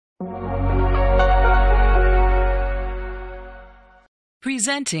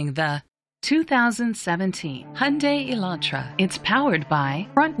Presenting the 2017 Hyundai Elantra. It's powered by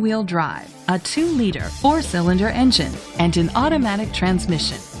front-wheel drive, a 2-liter 4-cylinder engine, and an automatic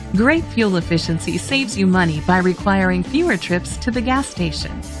transmission. Great fuel efficiency saves you money by requiring fewer trips to the gas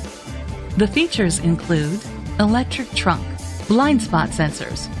station. The features include electric trunk, blind spot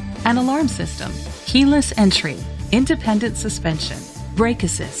sensors, an alarm system, keyless entry, independent suspension, brake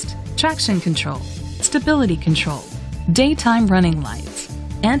assist, traction control, stability control, daytime running lights,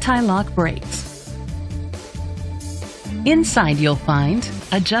 anti-lock brakes. Inside you'll find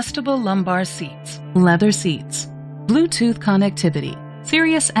adjustable lumbar seats, leather seats, Bluetooth connectivity,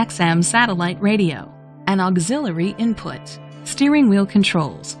 Sirius XM satellite radio, an auxiliary input, steering wheel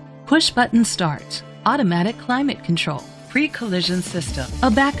controls, push-button start, automatic climate control, pre-collision system,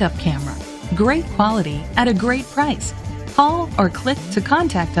 a backup camera. Great quality at a great price. Call or click to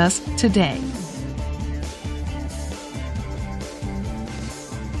contact us today.